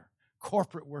together,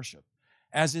 corporate worship,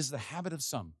 as is the habit of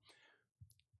some.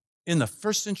 In the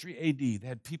first century AD, they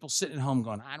had people sitting at home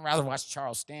going, I'd rather watch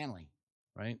Charles Stanley,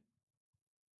 right?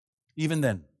 Even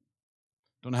then.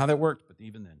 Don't know how that worked, but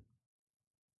even then.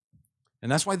 And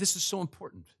that's why this is so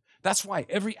important. That's why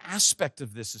every aspect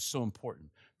of this is so important.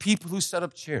 People who set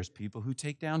up chairs, people who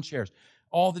take down chairs,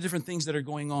 all the different things that are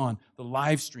going on, the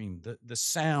live stream, the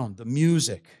sound, the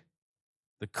music,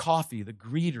 the coffee, the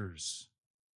greeters,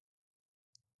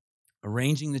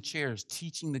 arranging the chairs,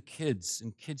 teaching the kids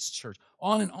in kids' church,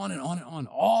 on and on and on and on.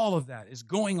 All of that is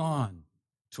going on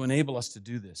to enable us to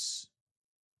do this.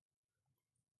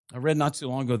 I read not too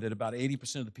long ago that about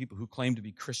 80% of the people who claim to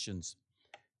be Christians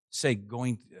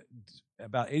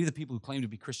about 80% of the people who claim to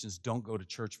be Christians don't go to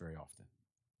church very often.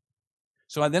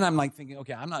 So then I'm like thinking,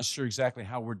 okay, I'm not sure exactly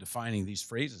how we're defining these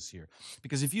phrases here.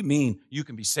 Because if you mean you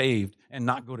can be saved and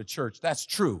not go to church, that's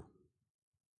true.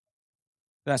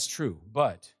 That's true.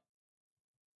 But,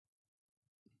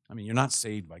 you're not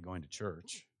saved by going to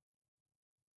church.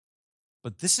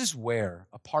 But this is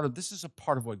a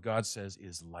part of what God says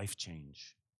is life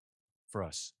change for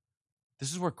us.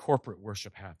 This is where corporate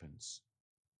worship happens.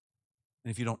 And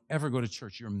if you don't ever go to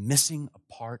church, you're missing a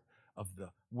part of the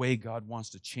way God wants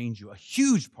to change you, a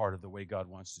huge part of the way God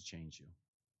wants to change you.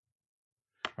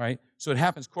 All right? So it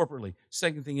happens corporately.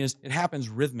 Second thing is, it happens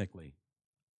rhythmically.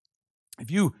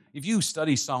 If you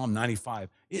study Psalm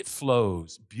 95, it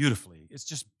flows beautifully. It's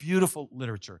just beautiful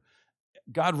literature.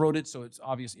 God wrote it, so it's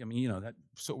obvious.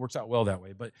 So it works out well that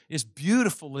way. But it's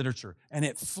beautiful literature, and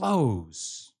it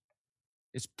flows.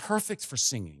 It's perfect for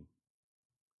singing.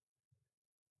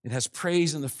 It has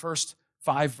praise in the first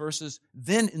 5 verses.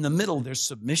 Then in the middle, there's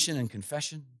submission and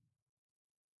confession.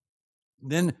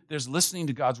 Then there's listening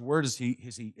to God's word as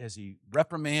he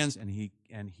reprimands and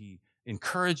he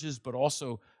encourages, but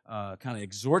also kind of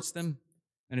exhorts them.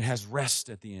 And it has rest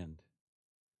at the end.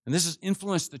 And this has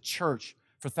influenced the church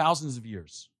for thousands of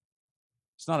years.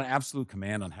 It's not an absolute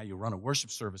command on how you run a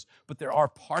worship service, but there are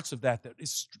parts of that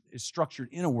is structured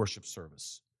in a worship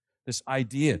service. This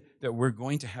idea that we're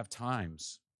going to have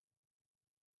times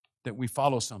that we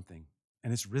follow something,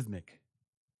 and it's rhythmic,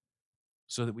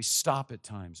 so that we stop at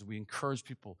times, and we encourage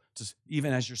people to,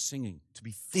 even as you're singing, to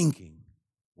be thinking,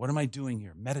 what am I doing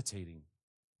here? Meditating.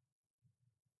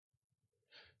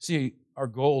 See, our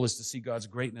goal is to see God's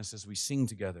greatness as we sing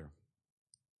together.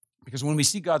 Because when we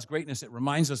see God's greatness, it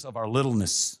reminds us of our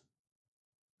littleness,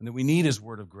 and that we need His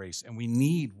word of grace, and we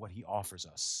need what He offers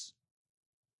us.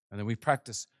 And then we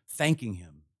practice thanking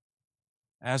Him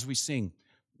as we sing,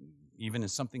 even in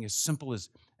something as simple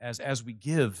as we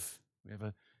give. We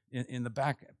have in the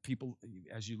back, people,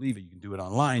 as you leave it, you can do it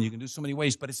online, you can do so many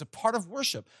ways, but it's a part of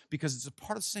worship because it's a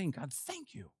part of saying, God,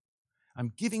 thank you.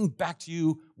 I'm giving back to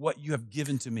you what you have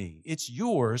given to me. It's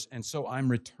yours, and so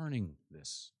I'm returning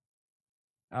this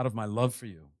out of my love for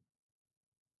you.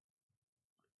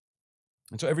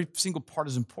 And so every single part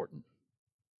is important.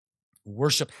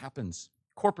 Worship happens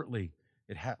corporately.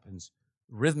 It happens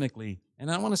rhythmically.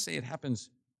 And I want to say it happens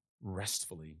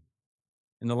restfully.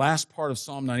 In the last part of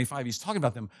Psalm 95, he's talking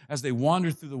about them as they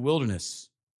wandered through the wilderness,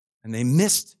 and they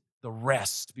missed the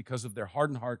rest because of their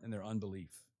hardened heart and their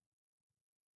unbelief.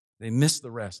 They missed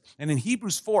the rest. And in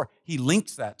Hebrews 4, he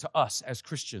links that to us as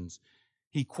Christians.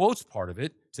 He quotes part of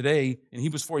it. Today, in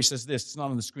Hebrews 4, he says this. It's not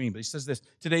on the screen, but he says this.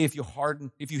 Today, if you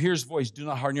hear his voice, do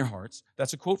not harden your hearts.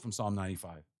 That's a quote from Psalm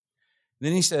 95. And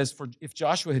then he says, for if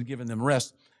Joshua had given them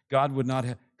rest, God would not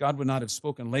have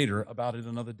spoken later about it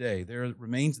another day. There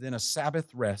remains then a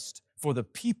Sabbath rest for the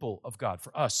people of God,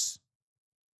 for us.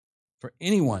 For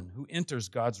anyone who enters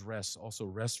God's rest also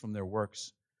rests from their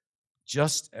works,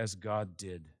 just as God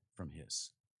did from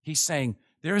His. He's saying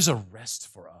there is a rest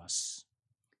for us.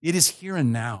 It is here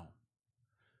and now.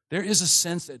 There is a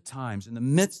sense at times in the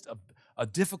midst of a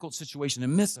difficult situation, in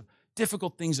the midst of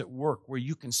difficult things at work, where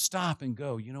you can stop and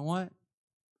go, you know what?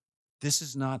 This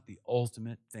is not the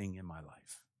ultimate thing in my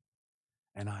life.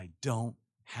 And I don't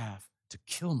have to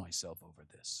kill myself over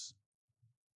this.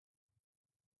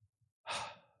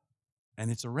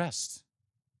 And it's a rest.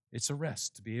 It's a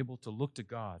rest to be able to look to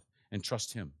God and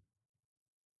trust Him.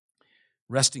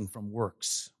 Resting from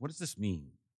works. What does this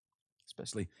mean?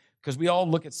 Especially because we all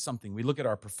look at something. We look at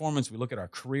our performance. We look at our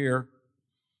career.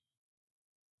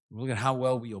 We look at how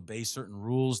well we obey certain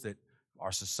rules that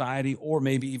our society, or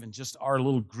maybe even just our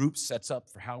little group, sets up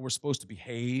for how we're supposed to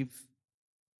behave,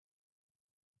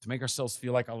 to make ourselves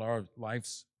feel like our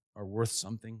lives are worth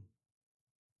something.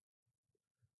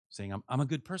 Saying, I'm a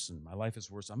good person. My life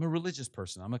is worth. I'm a religious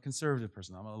person. I'm a conservative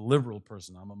person. I'm a liberal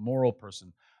person. I'm a moral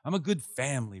person. I'm a good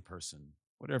family person,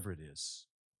 whatever it is.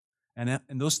 And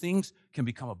those things can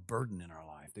become a burden in our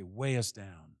life. They weigh us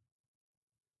down.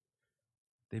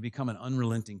 They become an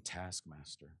unrelenting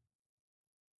taskmaster.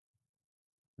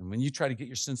 And when you try to get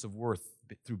your sense of worth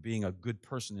through being a good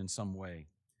person in some way,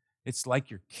 it's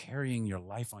like you're carrying your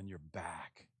life on your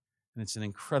back. And it's an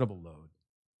incredible load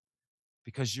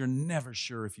because you're never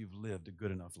sure if you've lived a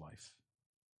good enough life.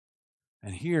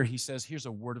 And here he says, here's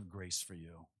a word of grace for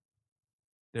you.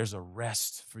 There's a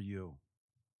rest for you.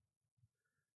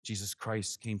 Jesus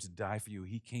Christ came to die for you.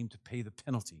 He came to pay the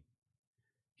penalty.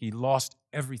 He lost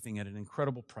everything at an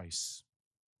incredible price.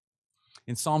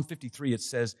 In Psalm 53, it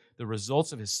says, the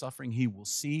results of his suffering he will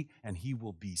see and he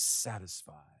will be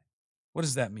satisfied. What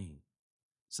does that mean?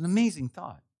 It's an amazing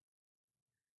thought.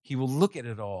 He will look at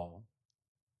it all,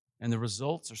 and the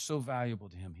results are so valuable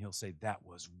to him, he'll say, that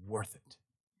was worth it.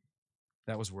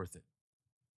 That was worth it.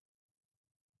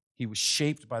 He was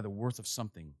shaped by the worth of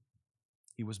something.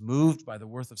 He was moved by the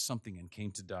worth of something and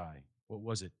came to die. What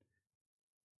was it?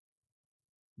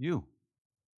 You.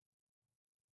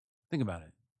 Think about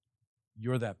it.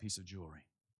 You're that piece of jewelry.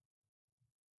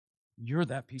 You're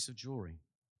that piece of jewelry.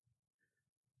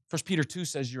 1 Peter 2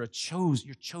 says you're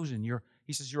chosen.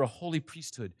 He says you're a holy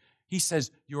priesthood. He says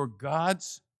you're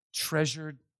God's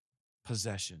treasured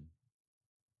possession.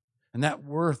 And that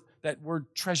word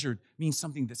treasured means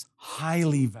something that's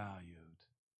highly valued.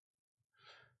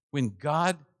 When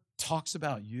God talks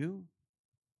about you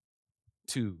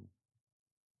to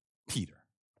Peter,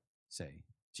 say,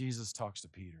 Jesus talks to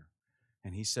Peter,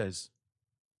 and he says,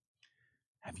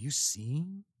 Have you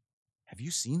seen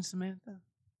Samantha?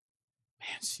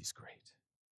 Man, she's great.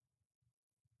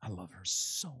 I love her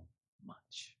so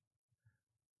much.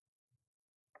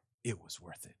 It was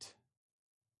worth it.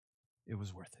 It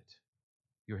was worth it.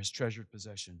 You're his treasured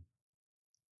possession.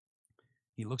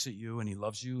 He looks at you and he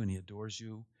loves you and he adores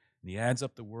you and he adds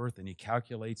up the worth and he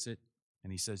calculates it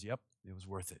and he says, yep, it was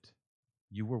worth it.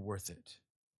 You were worth it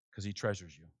because he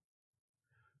treasures you.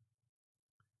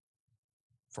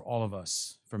 for all of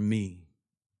us, for me,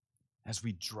 as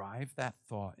we drive that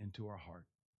thought into our heart.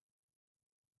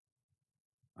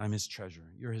 I'm his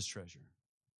treasure. You're his treasure.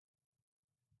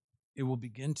 It will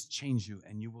begin to change you,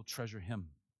 and you will treasure him.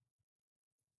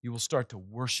 You will start to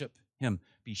worship him,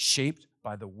 be shaped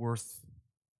by the worth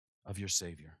of your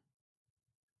Savior.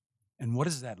 And what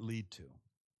does that lead to?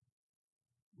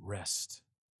 Rest,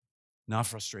 not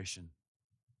frustration,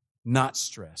 not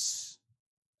stress,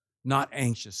 not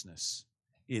anxiousness.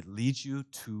 It leads you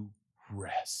to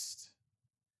rest.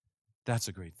 That's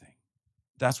a great thing.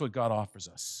 That's what God offers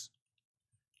us.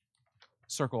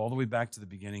 Circle all the way back to the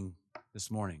beginning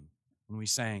this morning when we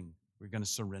sang, we're going to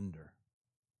surrender.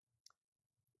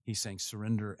 He's saying,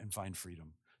 surrender and find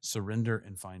freedom. Surrender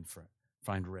and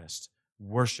find rest.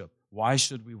 Worship. Why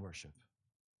should we worship?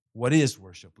 What is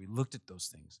worship? We looked at those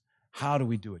things. How do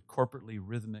we do it? Corporately,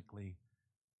 rhythmically,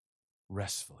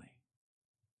 restfully.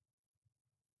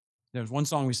 There's one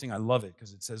song we sing, I love it,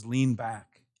 because it says, lean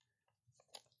back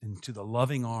into the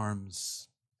loving arms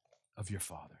of your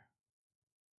Father.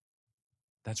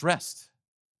 That's rest.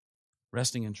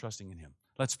 Resting and trusting in him.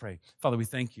 Let's pray. Father, we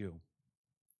thank you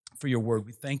for your word.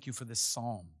 We thank you for this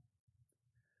psalm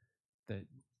that,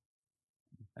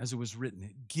 as it was written,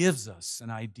 it gives us an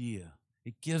idea.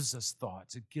 It gives us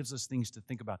thoughts. It gives us things to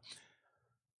think about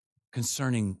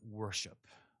concerning worship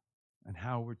and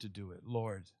how we're to do it.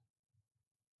 Lord,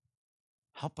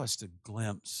 help us to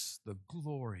glimpse the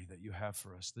glory that you have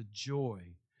for us, the joy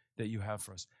that you have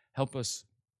for us. Help us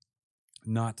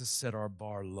not to set our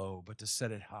bar low, but to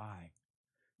set it high,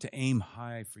 to aim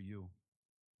high for you.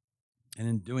 And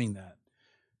in doing that,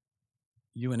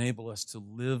 you enable us to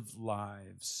live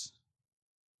lives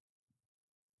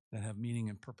that have meaning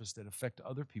and purpose that affect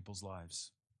other people's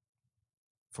lives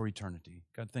for eternity.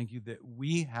 God, thank you that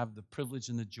we have the privilege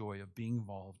and the joy of being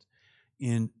involved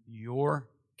in your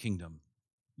kingdom,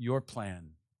 your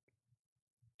plan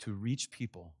to reach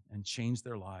people and change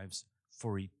their lives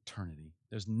for eternity.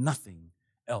 There's nothing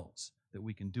else that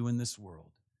we can do in this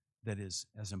world that is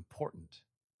as important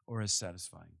or as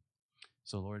satisfying.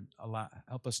 So, Lord,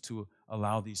 help us to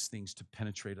allow these things to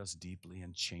penetrate us deeply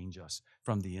and change us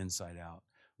from the inside out.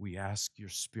 We ask your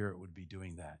Spirit would be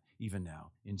doing that even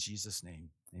now. In Jesus' name,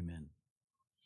 amen.